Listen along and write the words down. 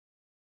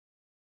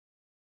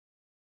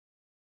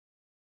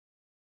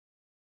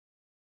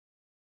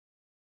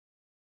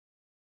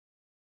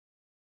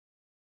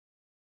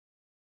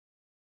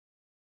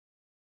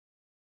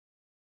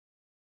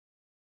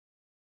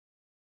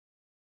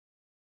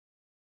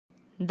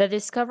The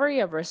discovery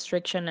of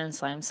restriction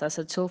enzymes as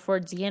a tool for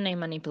DNA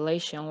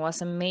manipulation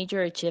was a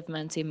major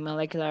achievement in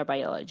molecular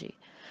biology.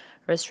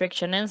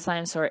 Restriction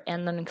enzymes or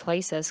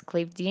endonucleases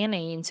cleave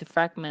DNA into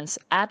fragments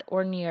at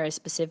or near a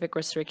specific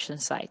restriction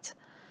site.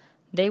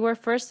 They were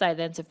first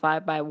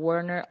identified by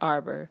Werner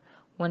Arber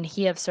when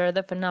he observed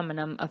the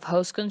phenomenon of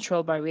host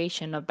control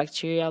variation of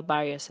bacterial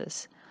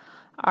viruses.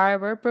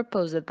 Arber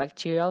proposed that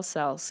bacterial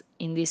cells,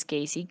 in this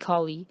case E.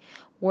 coli,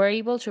 were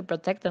able to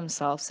protect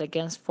themselves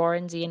against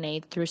foreign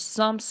DNA through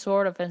some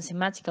sort of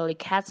enzymatically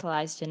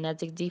catalyzed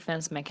genetic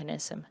defense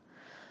mechanism.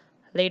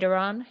 Later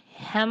on,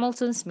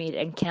 Hamilton Smith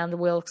and Kent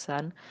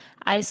Wilson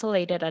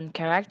isolated and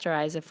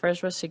characterized the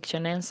first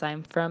restriction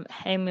enzyme from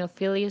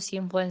Haemophilus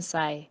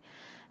influenzae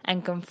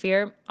and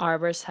confirmed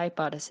Arber's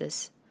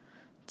hypothesis.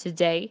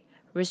 Today,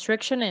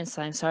 restriction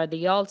enzymes are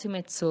the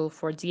ultimate tool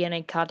for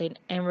DNA cutting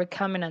and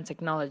recombinant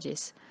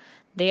technologies.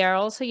 They are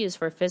also used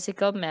for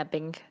physical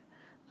mapping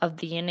of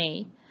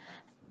DNA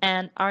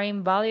and are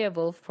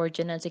invaluable for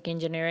genetic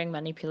engineering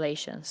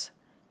manipulations.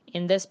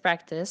 In this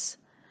practice,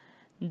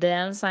 the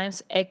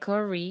enzymes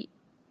EcoRe,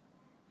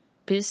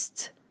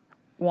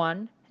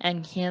 PIST1,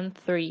 and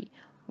HIN3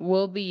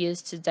 will be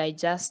used to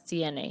digest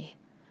DNA,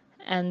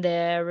 and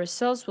the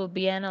results will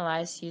be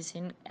analyzed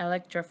using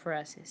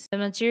electrophoresis. The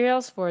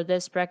materials for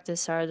this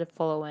practice are the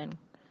following: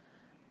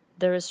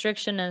 the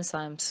restriction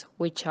enzymes,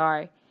 which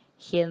are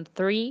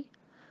HIN3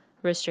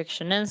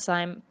 restriction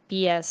enzyme,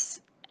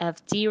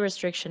 PSFT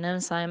restriction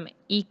enzyme,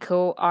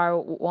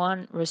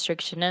 EcoR1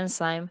 restriction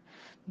enzyme,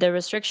 the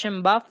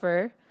restriction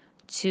buffer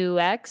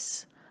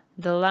 2X,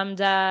 the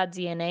Lambda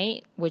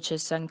DNA, which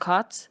is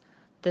uncut,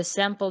 the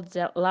sample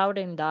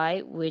Loudon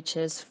dye, which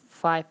is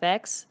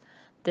 5X,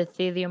 the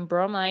lithium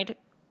bromide,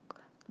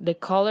 the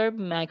colored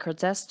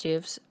microtest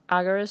tubes,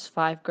 agarose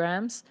 5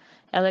 grams,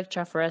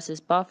 electrophoresis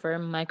buffer,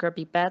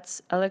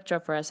 micropipettes,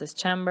 electrophoresis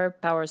chamber,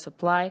 power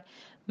supply,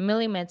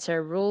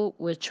 millimeter rule,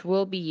 which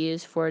will be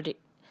used for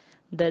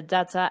the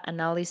data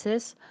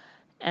analysis,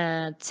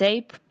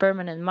 tape,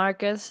 permanent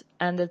markers,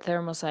 and the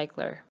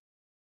thermocycler.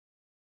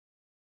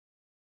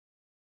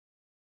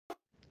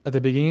 At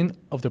the beginning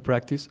of the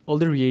practice, all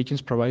the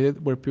reagents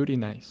provided were put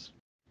in ice.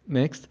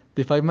 Next,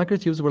 the 5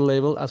 microtubes were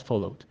labeled as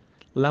followed: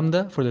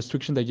 Lambda for the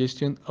restriction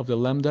digestion of the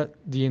Lambda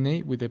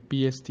DNA with the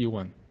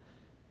PST1,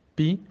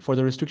 P for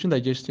the restriction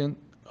digestion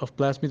of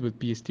plasmid with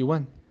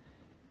PST1,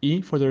 E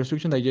for the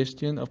restriction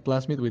digestion of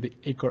plasmid with the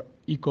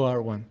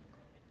EcoR1,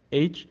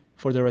 H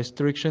for the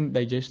restriction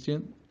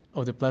digestion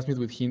of the plasmid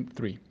with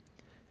HIN3,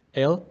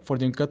 L for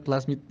the uncut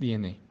plasmid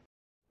DNA.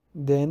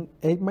 Then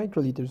 8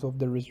 microliters of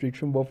the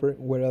restriction buffer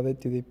were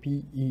added to the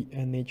P, E,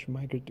 and H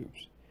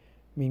microtubes.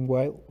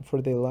 Meanwhile, for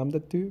the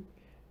Lambda tube,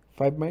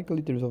 5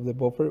 microliters of the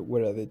buffer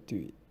were added to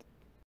it.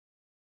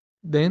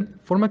 Then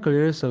 4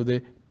 microliters of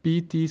the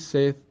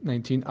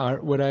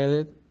pTZ19R were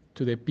added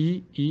to the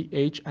P, E,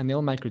 H, and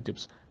L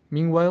microtubes.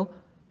 Meanwhile,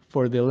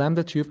 for the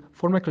Lambda tube,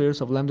 4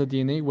 microliters of Lambda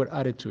DNA were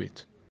added to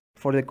it.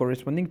 For the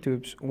corresponding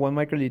tubes, 1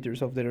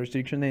 microliters of the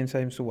restriction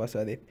enzymes was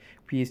added: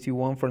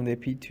 PST1 from the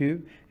P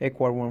tube,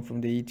 EcoR1 from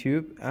the E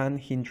tube, and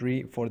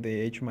HIN3 for the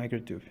H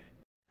microtube.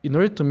 In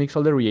order to mix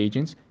all the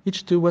reagents,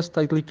 each tube was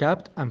tightly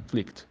capped and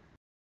flicked.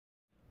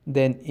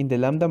 Then, in the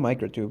Lambda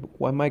microtube,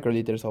 1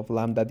 microliters of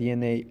Lambda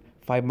DNA,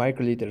 5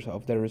 microliters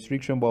of the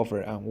restriction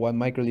buffer, and 1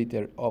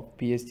 microliter of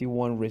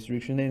PST1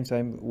 restriction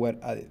enzyme were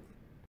added.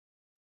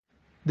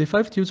 The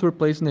 5 tubes were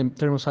placed in a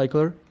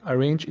thermocycler,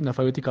 arranged in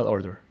alphabetical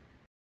order.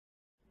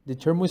 The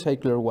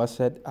thermocycler was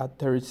set at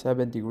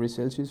 37 degrees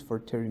Celsius for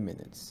 30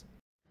 minutes.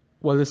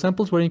 While the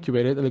samples were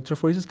incubated,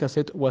 electrophoresis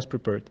cassette was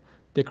prepared.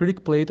 The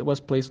acrylic plate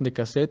was placed on the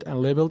cassette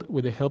and labeled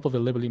with the help of a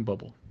labeling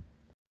bubble.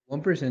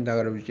 1%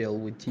 agarose gel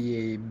with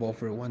TAA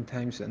buffer 1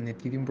 times and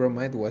lithium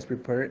bromide was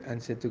prepared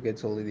and set to get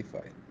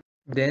solidified.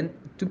 Then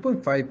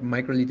 2.5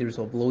 microliters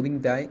of loading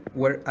dye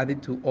were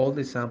added to all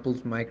the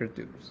samples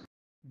microtubes.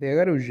 The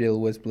agarose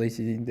gel was placed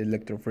in the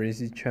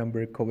electrophoresis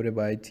chamber covered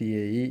by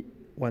TAE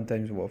 1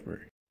 times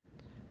buffer.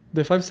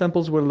 The 5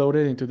 samples were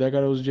loaded into the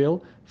agarose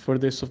gel for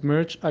the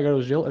submerged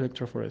agarose gel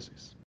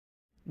electrophoresis.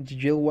 The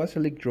gel was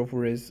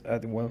electrophoresed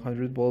at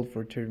 100 volts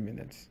for 30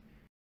 minutes.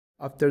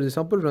 After the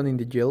samples run in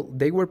the gel,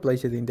 they were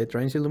placed in the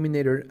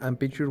transilluminator and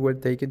pictures were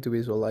taken to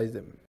visualize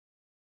them.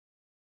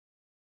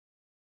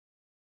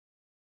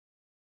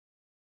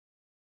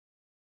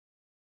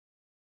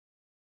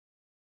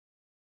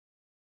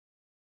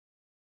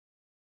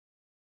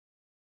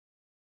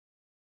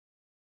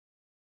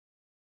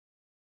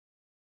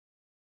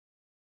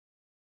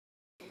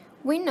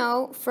 We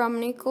know from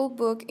Nichols'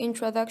 book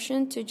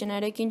Introduction to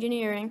Genetic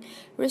Engineering,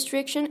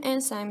 restriction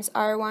enzymes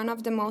are one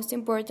of the most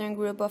important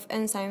group of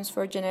enzymes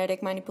for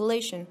genetic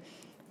manipulation.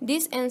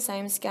 These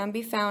enzymes can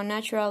be found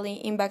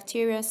naturally in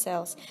bacterial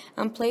cells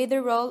and play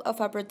the role of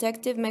a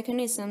protective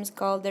mechanism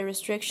called the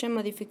restriction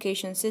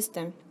modification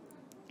system.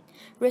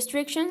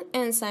 Restriction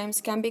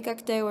enzymes can be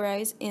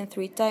categorized in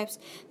 3 types,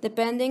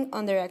 depending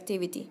on their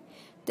activity.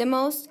 The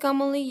most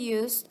commonly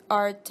used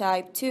are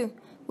type 2,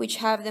 which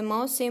have the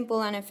most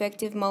simple and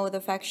effective mode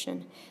of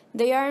action.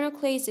 They are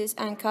nucleases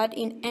and cut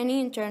in any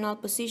internal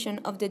position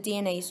of the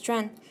DNA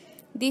strand.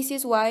 This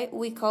is why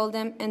we call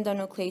them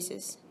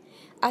endonucleases.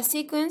 A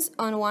sequence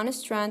on one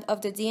strand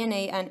of the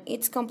DNA and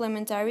its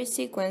complementary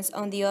sequence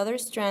on the other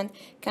strand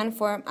can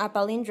form a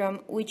palindrome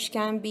which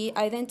can be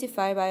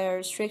identified by a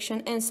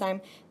restriction enzyme.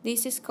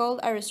 This is called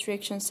a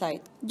restriction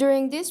site.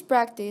 During this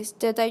practice,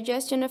 the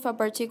digestion of a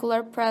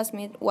particular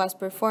plasmid was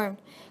performed.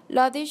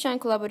 Lodish and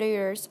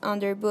collaborators on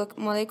their book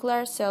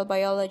Molecular Cell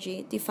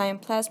Biology define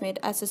plasmid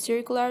as a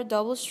circular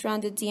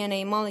double-stranded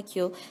DNA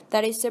molecule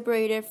that is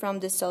separated from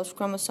the cell's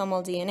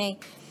chromosomal DNA.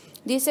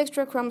 This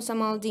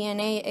extrachromosomal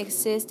DNA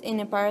exists in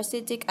a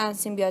parasitic and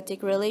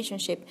symbiotic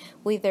relationship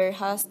with their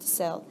host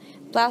cell.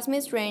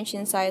 Plasmids range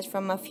in size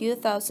from a few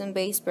thousand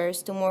base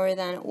pairs to more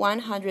than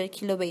 100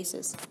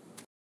 kilobases.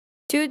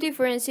 Two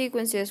different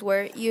sequences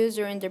were used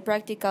during the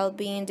practical,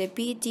 being the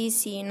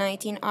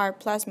pTZ19R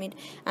plasmid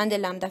and the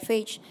Lambda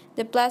phage.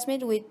 The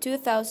plasmid with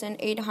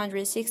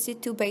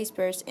 2,862 base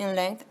pairs in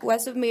length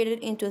was submitted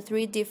into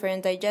three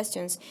different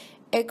digestions: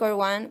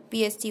 ECOR1,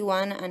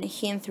 PST1, and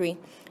HIN3.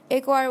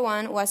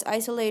 ECOR1 was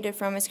isolated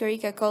from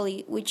Escherichia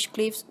coli, which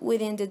cleaves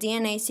within the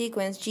DNA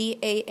sequence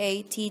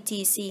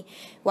GAATTC,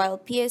 while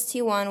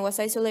PST1 was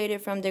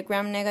isolated from the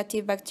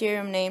gram-negative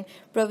bacterium named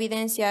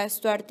Providencia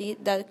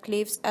stuarti that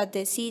cleaves at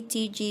the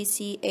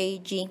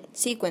CTGCAG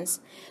sequence.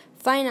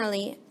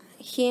 Finally,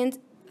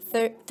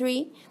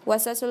 HIN3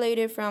 was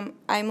isolated from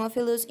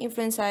Haemophilus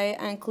influenzae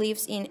and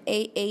cleaves in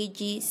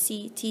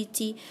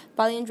AAGCTT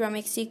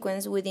palindromic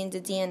sequence within the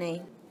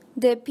DNA.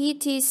 The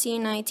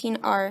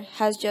pTZ19R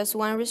has just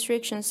one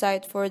restriction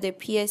site for the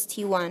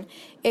PST1,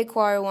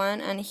 ECOR1,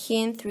 and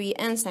HIN3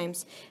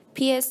 enzymes.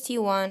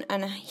 PST1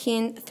 and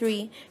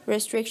HIN3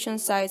 restriction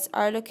sites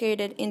are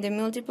located in the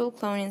multiple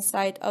cloning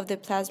site of the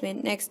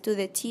plasmid next to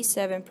the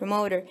T7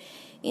 promoter.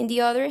 On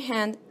the other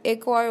hand,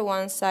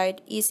 ECOR1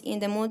 site is in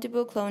the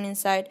multiple cloning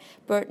site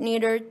but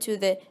neither to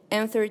the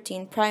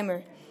M13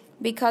 primer.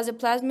 Because the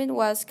plasmid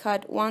was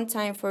cut one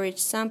time for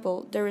each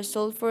sample, the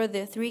result for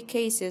the three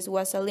cases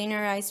was a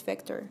linearized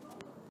vector.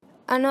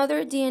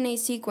 Another DNA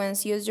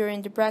sequence used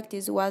during the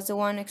practice was the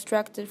one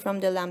extracted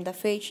from the Lambda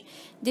phage.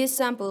 This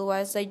sample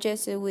was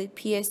digested with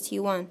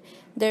PST1.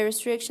 The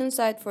restriction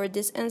site for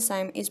this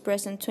enzyme is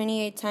present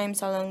 28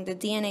 times along the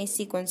DNA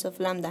sequence of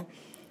Lambda.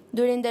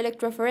 During the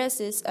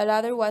electrophoresis, a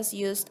ladder was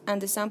used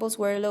and the samples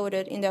were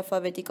loaded in the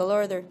alphabetical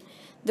order.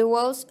 The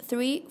walls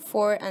 3,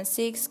 4, and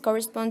 6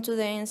 correspond to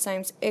the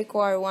enzymes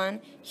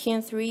ECOR1,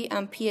 HIN3,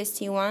 and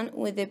PST1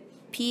 with the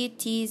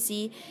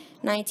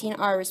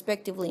pTZ19R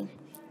respectively.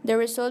 The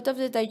result of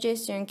the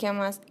digestion came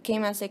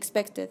as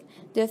expected.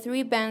 The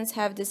three bands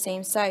have the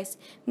same size,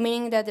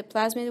 meaning that the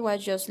plasmid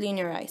was just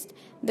linearized.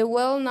 The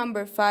well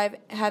number 5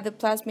 had the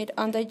plasmid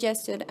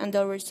undigested, and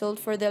the result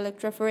for the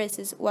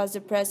electrophoresis was the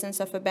presence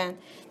of a band.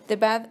 The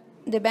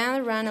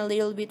band ran a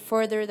little bit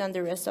further than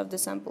the rest of the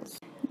samples.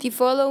 The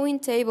following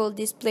table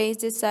displays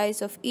the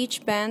size of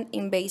each band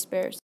in base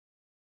pairs.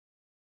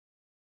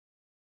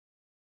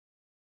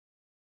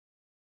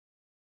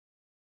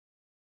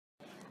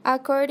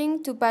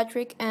 According to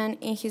Patrick N.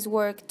 in his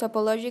work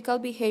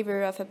Topological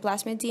Behavior of a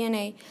Plasmid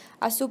DNA,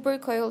 a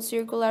supercoiled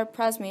circular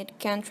plasmid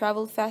can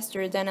travel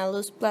faster than a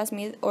loose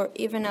plasmid or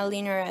even a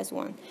linearized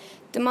one.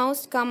 The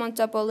most common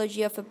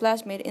topology of a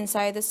plasmid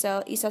inside the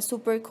cell is a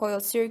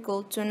supercoiled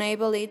circle to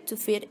enable it to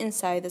fit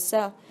inside the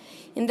cell.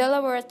 In the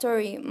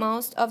laboratory,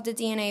 most of the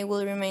DNA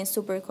will remain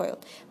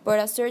supercoiled, but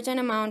a certain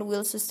amount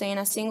will sustain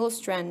a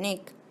single-strand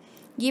nick.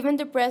 Given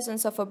the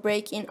presence of a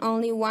break in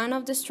only one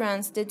of the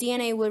strands, the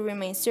DNA will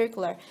remain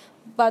circular,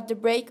 but the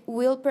break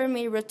will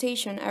permit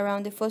rotation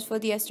around the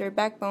phosphodiester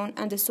backbone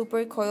and the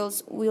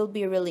supercoils will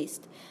be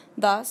released.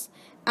 Thus,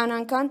 an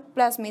uncut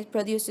plasmid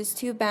produces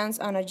two bands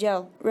on a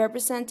gel,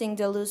 representing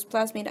the loose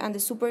plasmid and the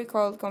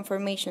supercoiled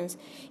conformations.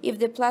 If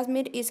the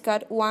plasmid is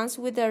cut once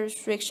with the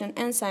restriction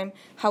enzyme,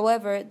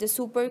 however, the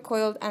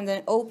supercoiled and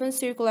the open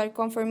circular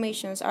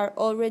conformations are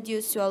all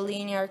reduced to a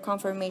linear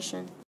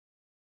conformation.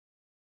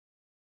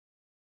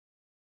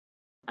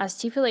 As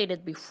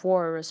stipulated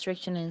before,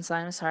 restriction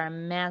enzymes are a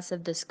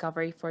massive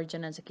discovery for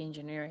genetic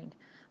engineering.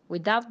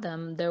 Without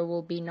them, there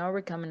will be no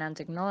recombinant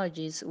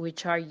technologies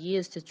which are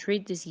used to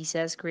treat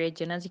diseases, create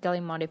genetically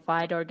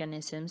modified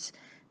organisms,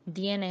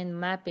 DNA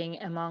mapping,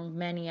 among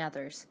many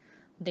others.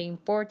 The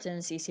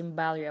importance is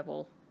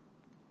invaluable.